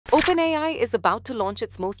OpenAI is about to launch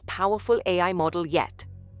its most powerful AI model yet,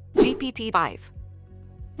 GPT-5.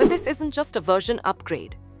 But this isn't just a version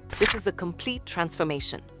upgrade. This is a complete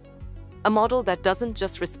transformation. A model that doesn't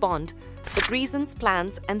just respond, but reasons,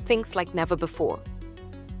 plans, and thinks like never before.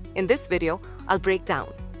 In this video, I'll break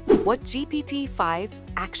down what GPT-5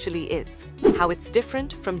 actually is, how it's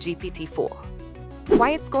different from GPT-4,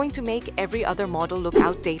 why it's going to make every other model look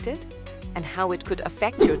outdated, and how it could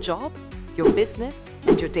affect your job, your business,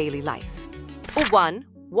 and your daily life. 1.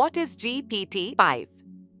 What is GPT-5?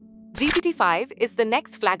 GPT-5 is the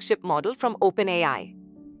next flagship model from OpenAI.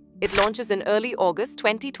 It launches in early August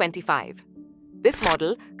 2025. This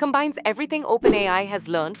model combines everything OpenAI has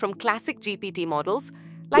learned from classic GPT models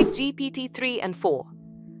like GPT-3 and 4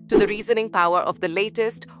 to the reasoning power of the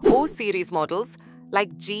latest O-series models like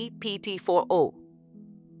GPT-4o.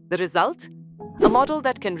 The result? A model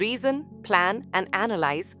that can reason, plan, and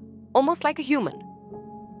analyze almost like a human.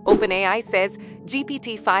 OpenAI says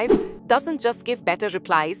GPT-5 doesn't just give better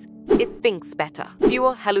replies, it thinks better.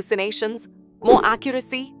 Fewer hallucinations, more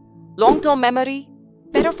accuracy, long-term memory,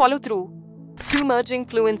 better follow-through, to merging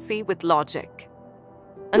fluency with logic.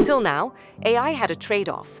 Until now, AI had a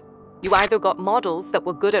trade-off. You either got models that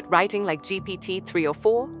were good at writing like GPT-3 or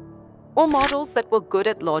 4, or models that were good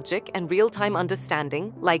at logic and real-time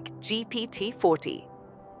understanding like GPT-40.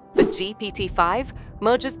 But GPT-5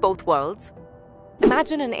 merges both worlds.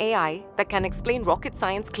 Imagine an AI that can explain rocket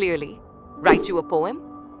science clearly, write you a poem,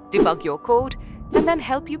 debug your code, and then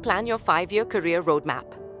help you plan your 5-year career roadmap.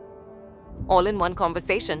 All in one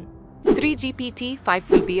conversation. 3 GPT-5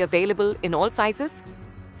 will be available in all sizes,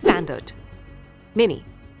 standard, mini,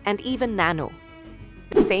 and even nano.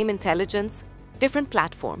 Same intelligence, different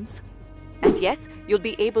platforms. And yes, you'll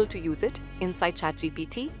be able to use it inside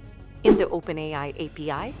ChatGPT, in the OpenAI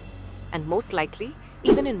API, and most likely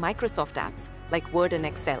even in Microsoft apps like Word and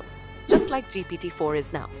Excel, just like GPT-4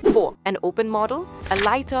 is now. 4. An open model, a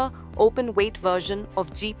lighter, open-weight version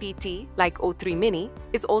of GPT like O3 Mini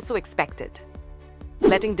is also expected,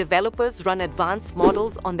 letting developers run advanced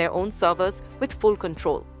models on their own servers with full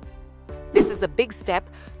control. This is a big step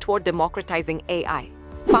toward democratizing AI.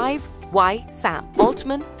 5. Why Sam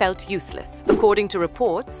Altman felt useless. According to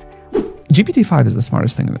reports, GPT-5 is the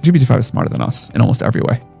smartest thing. GPT-5 is smarter than us in almost every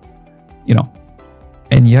way,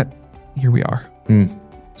 and yet here we are.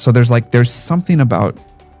 So there's something about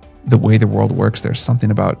the way the world works. There's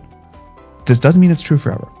something about, this doesn't mean it's true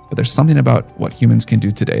forever, but there's something about what humans can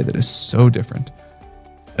do today that is so different.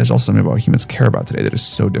 There's also something about what humans care about today that is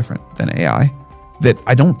so different than AI that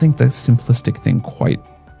I don't think the simplistic thing quite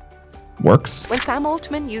works. When Sam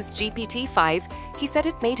Altman used GPT-5, he said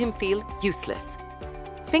it made him feel useless.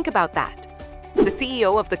 Think about that. The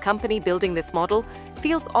CEO of the company building this model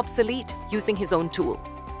feels obsolete using his own tool.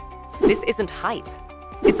 This isn't hype.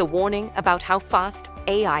 It's a warning about how fast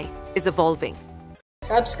AI is evolving.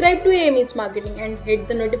 Subscribe to AIMS Marketing and hit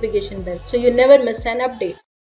the notification bell so you never miss an update.